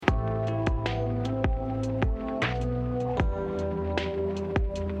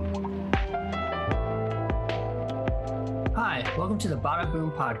Welcome to the Bada Boom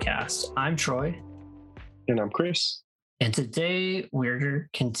Podcast. I'm Troy. And I'm Chris. And today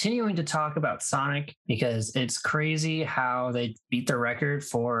we're continuing to talk about Sonic because it's crazy how they beat the record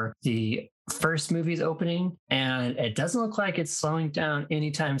for the first movie's opening. And it doesn't look like it's slowing down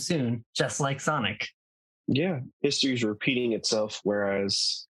anytime soon, just like Sonic. Yeah, history is repeating itself,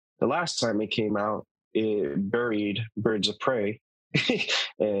 whereas the last time it came out, it buried Birds of Prey.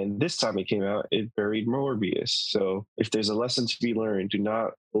 And this time it came out, it buried Morbius. So if there's a lesson to be learned, do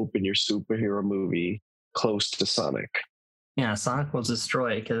not open your superhero movie close to Sonic. Yeah, Sonic will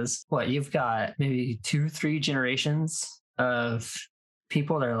destroy because you've got maybe 2-3 generations of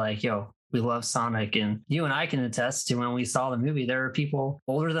people that are like, yo, we love Sonic. And you and I can attest to when we saw the movie, there were people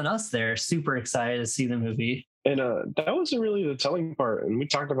older than us there super excited to see the movie. And that wasn't really the telling part. And we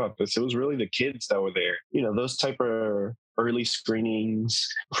talked about this. It was really the kids that were there. You know, those type of early screenings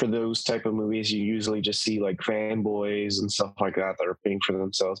for those type of movies, you usually just see like fanboys and stuff like that are paying for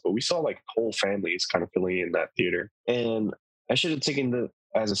themselves. But we saw like whole families kind of filling in that theater. And I should have taken that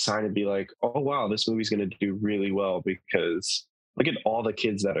as a sign to be like, oh, wow, this movie's going to do really well because look at all the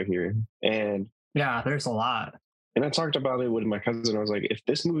kids that are here. And yeah, there's a lot. And I talked about it with my cousin. I was like, if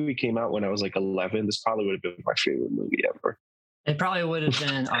this movie came out when I was like 11, this probably would have been my favorite movie ever. It probably would have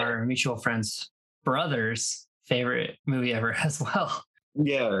been our mutual friend's brother's favorite movie ever as well.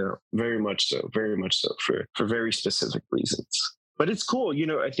 Yeah, very much so. Very much so for very specific reasons. But it's cool. You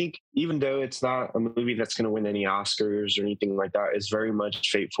know, I think even though it's not a movie that's going to win any Oscars or anything like that, it's very much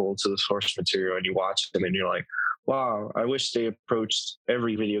faithful to the source material. And you watch it and you're like, wow, I wish they approached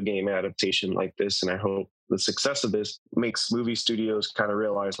every video game adaptation like this. And I hope the success of this makes movie studios kind of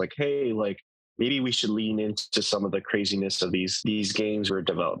realize like, hey, like maybe we should lean into some of the craziness of these games were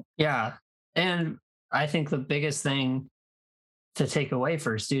developed. Yeah. And I think the biggest thing to take away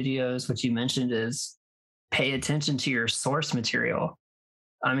for studios, which you mentioned, is pay attention to your source material.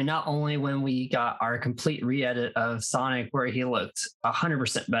 I mean, not only when we got our complete re-edit of Sonic where he looked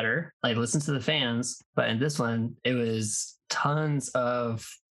 100% better, like listen to the fans, but in this one, it was tons of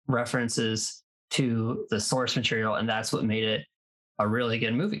references to the source material, and that's what made it a really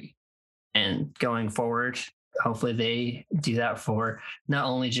good movie. And going forward, hopefully they do that for not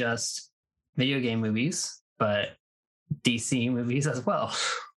only just video game movies, but DC movies as well.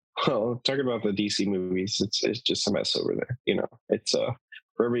 Well, talking about the DC movies, it's just a mess over there. You know, it's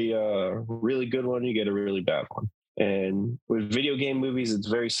for every really good one, you get a really bad one. And with video game movies, it's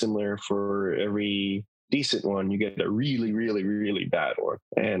very similar. For every decent one, you get a really, really, really bad one.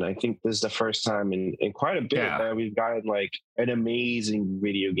 And I think this is the first time in quite a bit that we've gotten like an amazing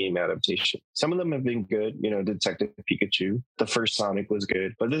video game adaptation. Some of them have been good, you know, Detective Pikachu. The first Sonic was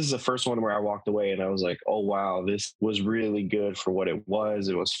good, but this is the first one where I walked away and I was like, oh, wow, this was really good for what it was.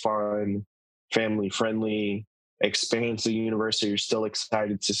 It was fun, family friendly, expands the universe. So you're still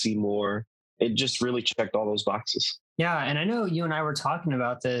excited to see more. It just really checked all those boxes. Yeah. And I know you and I were talking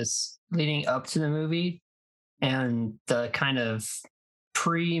about this leading up to the movie and the kind of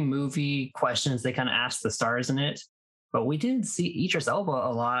pre-movie questions they kind of asked the stars in it. But we didn't see Idris Elba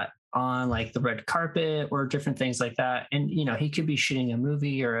a lot on like the red carpet or different things like that. And, you know, he could be shooting a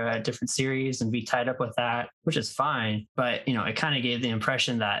movie or a different series and be tied up with that, which is fine. But, you know, it kind of gave the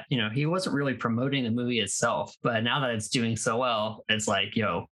impression that, you know, he wasn't really promoting the movie itself. But now that it's doing so well, it's like,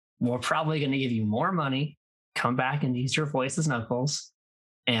 yo, we're probably going to give you more money. Come back and use your voice as Knuckles,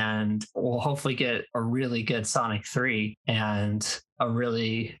 and we'll hopefully get a really good Sonic 3 and I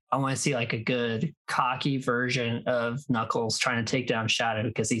want to see like a good cocky version of Knuckles trying to take down Shadow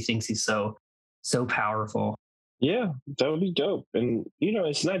because he thinks he's so powerful. Yeah, that would be dope. And, you know,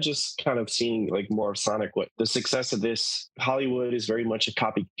 it's not just kind of seeing like more of Sonic. What the success of this, Hollywood is very much a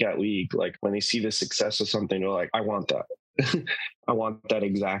copycat league. Like when they see the success of something, they're like, I want that. I want that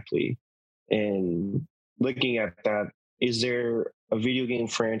exactly. And looking at that, is there a video game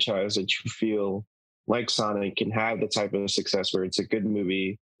franchise that you feel like Sonic can have the type of success where it's a good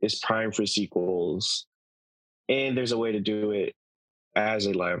movie, is prime for sequels, and there's a way to do it as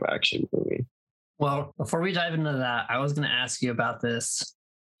a live action movie? Well, before we dive into that, I was going to ask you about this.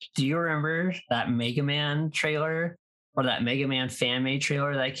 Do you remember that Mega Man trailer or that Mega Man fan-made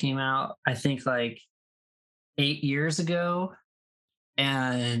trailer that came out, I think like 8 years ago?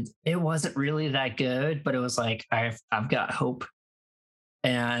 And it wasn't really that good, but it was like, I've got hope.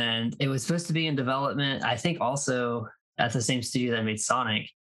 And it was supposed to be in development, I think also at the same studio that made Sonic.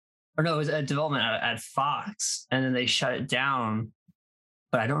 Or no, it was a development at Fox. And then they shut it down.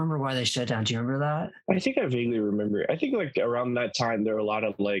 But I don't remember why they shut it down. Do you remember that? I think I vaguely remember. I think like around that time, there were a lot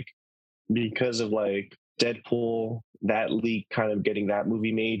of like, because of like Deadpool, that leak kind of getting that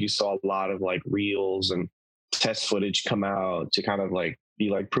movie made, you saw a lot of like reels and test footage come out to kind of like be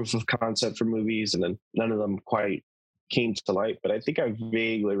like proof of concept for movies, and then none of them quite came to light. But I think I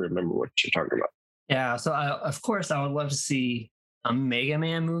vaguely remember what you're talking about. Yeah, so of course I would love to see a Mega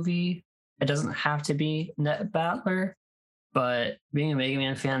Man movie. It doesn't have to be Net Battler, but being a Mega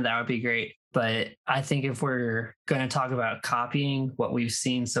Man fan, that would be great. But I think if we're going to talk about copying what we've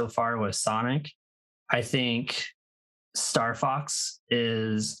seen so far with Sonic, I think Star Fox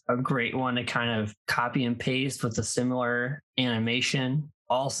is a great one to kind of copy and paste with a similar animation.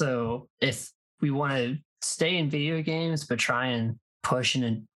 Also, if we want to stay in video games but try and push in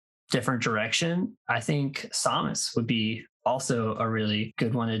a different direction, I think Samus would be also a really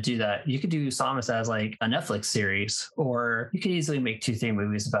good one to do that. You could do Samus as like a Netflix series, or you could easily make 2-3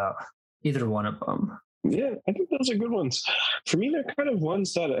 movies about either one of them. Yeah, I think those are good ones. For me, they're kind of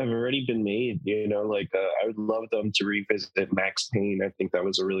ones that have already been made. Like I would love them to revisit Max Payne. I think that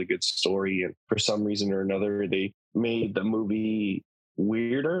was a really good story, and for some reason or another, they made the movie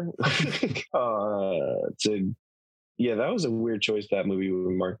weirder. Yeah, that was a weird choice. That movie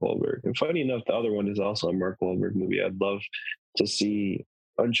with Mark Wahlberg, and funny enough, the other one is also a Mark Wahlberg movie. I'd love to see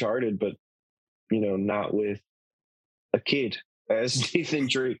Uncharted, but not with a kid as Nathan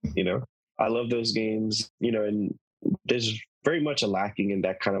Drake. I love those games, and there's very much a lacking in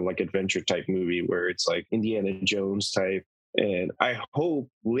that kind of like adventure type movie where it's like Indiana Jones type. And I hope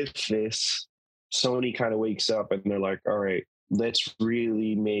with this, Sony kind of wakes up and they're like, all right, let's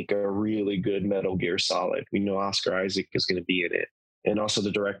really make a really good Metal Gear Solid. We know Oscar Isaac is going to be in it, and also the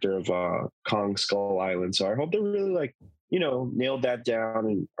director of Kong Skull Island. So I hope they really like, nailed that down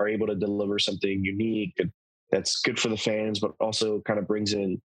and are able to deliver something unique and that's good for the fans, but also kind of brings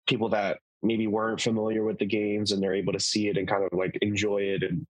in people that maybe weren't familiar with the games and they're able to see it and kind of like enjoy it,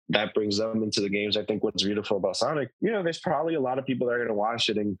 and that brings them into the games. I think what's beautiful about Sonic, there's probably a lot of people that are going to watch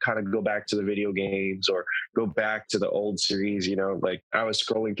it and kind of go back to the video games or go back to the old series. Like I was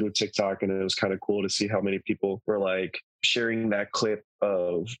scrolling through TikTok and it was kind of cool to see how many people were like sharing that clip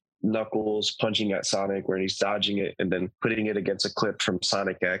of Knuckles punching at Sonic where he's dodging it and then putting it against a clip from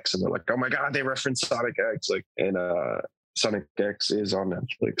Sonic X, and they're like, oh my god, they referenced Sonic X. Sonic X is on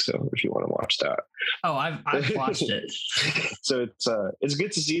Netflix, so if you want to watch that. Oh, I've watched it. So it's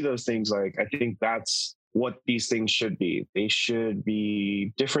good to see those things. Like I think that's what these things should be. They should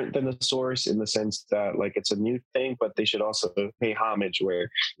be different than the source in the sense that like it's a new thing, but they should also pay homage where,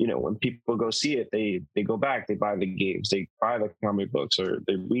 when people go see it, they go back, they buy the games, they buy the comic books, or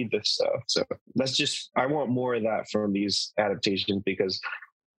they read this stuff. So I want more of that from these adaptations because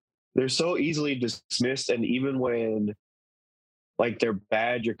they're so easily dismissed. And even when like they're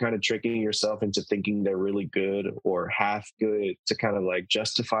bad, you're kind of tricking yourself into thinking they're really good or half good to kind of like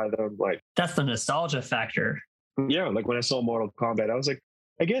justify them. Like that's the nostalgia factor. Yeah, like when I saw Mortal Kombat, I was like,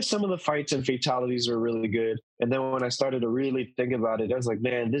 I guess some of the fights and fatalities were really good. And then when I started to really think about it, I was like,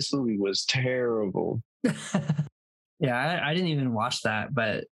 man, this movie was terrible. Yeah, I didn't even watch that,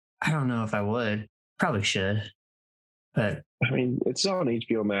 but I don't know if I would. Probably should. But I mean, it's on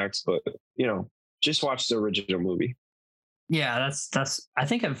HBO Max, but just watch the original movie. Yeah, that's. I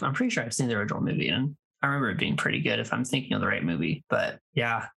think I'm pretty sure I've seen the original movie, and I remember it being pretty good if I'm thinking of the right movie. But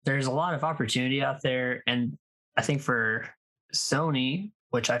yeah, there's a lot of opportunity out there, and I think for Sony,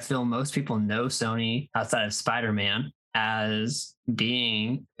 which I feel most people know Sony outside of Spider-Man as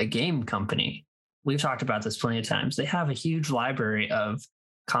being a game company. We've talked about this plenty of times. They have a huge library of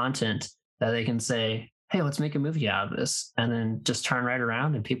content that they can say, hey, let's make a movie out of this, and then just turn right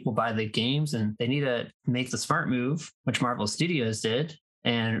around and people buy the games, and they need to make the smart move, which Marvel Studios did,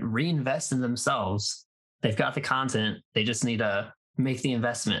 and reinvest in themselves. They've got the content. They just need to make the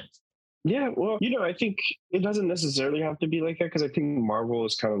investment. Yeah, well, I think it doesn't necessarily have to be like that because I think Marvel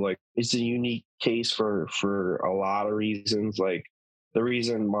is kind of like, it's a unique case for a lot of reasons. Like the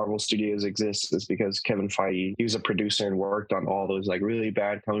reason Marvel Studios exists is because Kevin Feige, he was a producer and worked on all those like really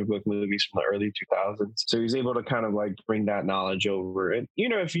bad comic book movies from the early 2000s. So he's able to kind of like bring that knowledge over. And,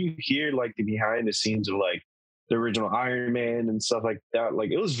 if you hear like the behind the scenes of like the original Iron Man and stuff like that, like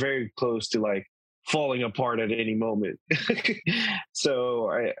it was very close to like falling apart at any moment.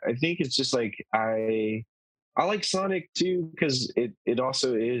 So I think it's just like, I like Sonic too, because it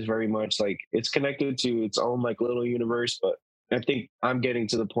also is very much like it's connected to its own like little universe, but I think I'm getting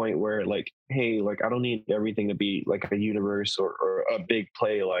to the point where like, hey, like I don't need everything to be like a universe or a big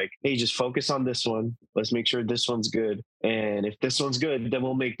play. Like, hey, just focus on this one. Let's make sure this one's good. And if this one's good, then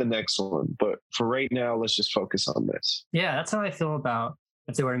we'll make the next one. But for right now, let's just focus on this. Yeah, that's how I feel about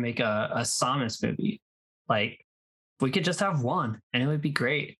if they were to make a Samus movie. Like we could just have one and it would be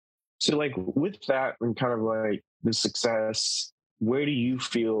great. So like with that and kind of like the success where do you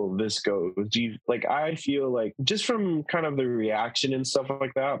feel this goes? Do you like, I feel like just from kind of the reaction and stuff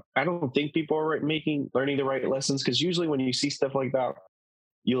like that, I don't think people are learning the right lessons. Cause usually when you see stuff like that,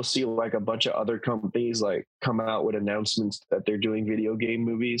 you'll see like a bunch of other companies like come out with announcements that they're doing video game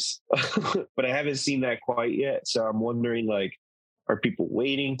movies, but I haven't seen that quite yet. So I'm wondering, like, are people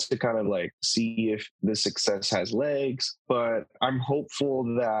waiting to kind of like see if the success has legs? But I'm hopeful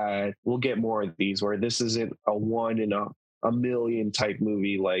that we'll get more of these where this isn't a one in a million type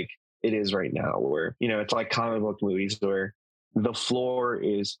movie like it is right now, where, you know, it's like comic book movies where the floor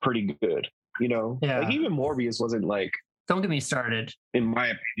is pretty good, you know? Like Yeah. even Morbius wasn't like, Don't get me started. in my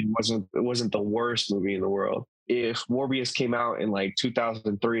opinion, wasn't the worst movie in the world. If Morbius came out in like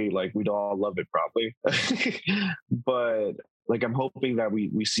 2003, like we'd all love it probably. But like I'm hoping that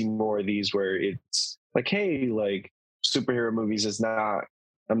we see more of these where it's like, hey, like superhero movies is not,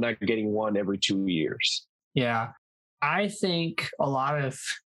 I'm not getting one every 2 years. Yeah. I think a lot of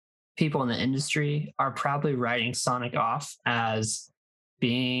people in the industry are probably writing Sonic off as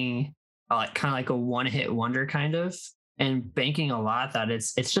being like kind of like a one-hit wonder kind of, and banking a lot that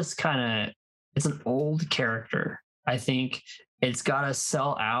it's just kind of, it's an old character. I think it's got to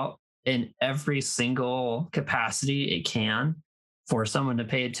sell out in every single capacity it can for someone to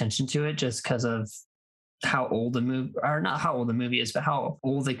pay attention to it, just because of how old the movie, or not how old the movie is, but how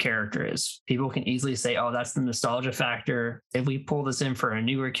old the character is. People can easily say, oh, that's the nostalgia factor. If we pull this in for a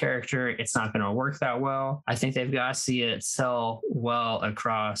newer character, it's not going to work that well. I think they've got to see it sell well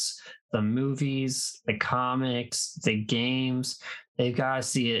across the movies, the comics, the games. They've got to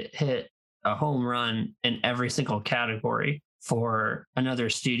see it hit a home run in every single category for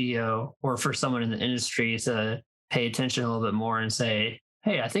another studio or for someone in the industry to pay attention a little bit more and say,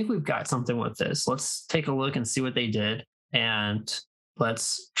 hey, I think we've got something with this. Let's take a look and see what they did, and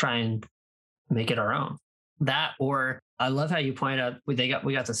let's try and make it our own. That, or I love how you pointed out we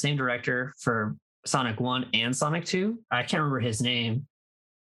got the same director for Sonic 1 and Sonic 2. I can't remember his name.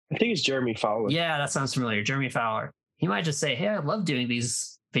 I think it's Jeremy Fowler. Yeah, that sounds familiar. Jeremy Fowler. He might just say, hey, I love doing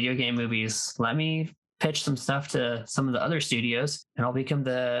these video game movies. Let me pitch some stuff to some of the other studios and I'll become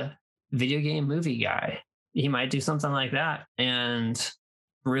the video game movie guy. He might do something like that and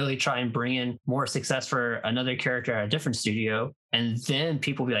really try and bring in more success for another character at a different studio. And then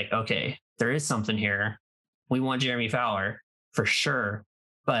people will be like, okay, there is something here. We want Jeremy Fowler for sure,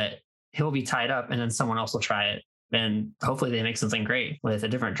 but he'll be tied up and then someone else will try it. And hopefully they make something great with a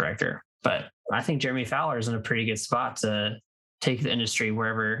different director. But I think Jeremy Fowler is in a pretty good spot to take the industry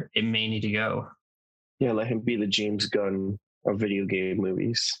wherever it may need to go. Yeah, let him be the James Gunn of video game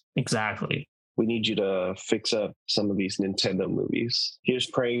movies. Exactly. We need you to fix up some of these Nintendo movies. Here's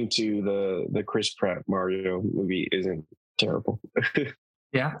praying to the Chris Pratt Mario movie isn't terrible.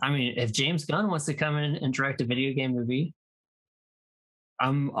 Yeah, I mean, if James Gunn wants to come in and direct a video game movie,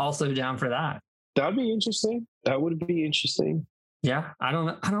 I'm also down for that. That'd be interesting. That would be interesting. Yeah, I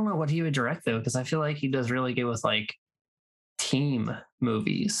don't know what he would direct though, because I feel like he does really good with like team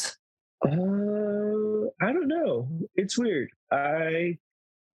movies. I don't know. It's weird. I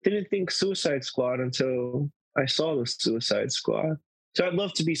didn't think Suicide Squad until I saw the Suicide Squad. So I'd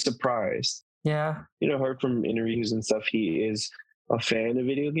love to be surprised. Yeah. You know, heard from interviews and stuff, he is a fan of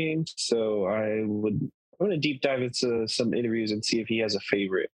video games. So I want to deep dive into some interviews and see if he has a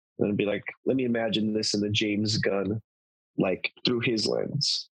favorite. And be like, let me imagine this in the James Gunn, like through his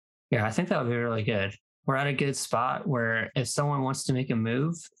lens. Yeah, I think that would be really good. We're at a good spot where if someone wants to make a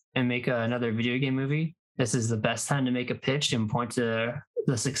move and make another video game movie, this is the best time to make a pitch and point to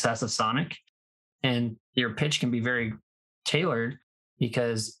the success of Sonic. And your pitch can be very tailored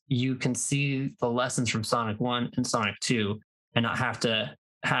because you can see the lessons from Sonic 1 and Sonic 2 and not have to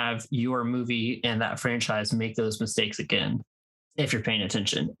have your movie and that franchise make those mistakes again. If you're paying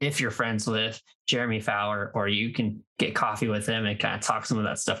attention, if you're friends with Jeremy Fowler, or you can get coffee with him and kind of talk some of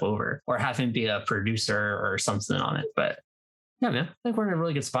that stuff over, or have him be a producer or something on it. But yeah, man, I think we're in a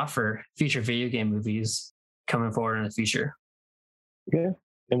really good spot for future video game movies coming forward in the future. Yeah.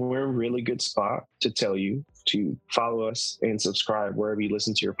 And we're in a really good spot to tell you to follow us and subscribe wherever you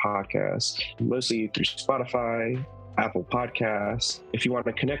listen to your podcasts, mostly through Spotify, Apple Podcasts. If you want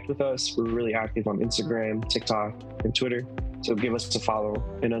to connect with us, we're really active on Instagram, TikTok, and Twitter. So give us a follow.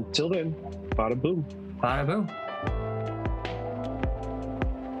 And until then, bada boom. Bada boom.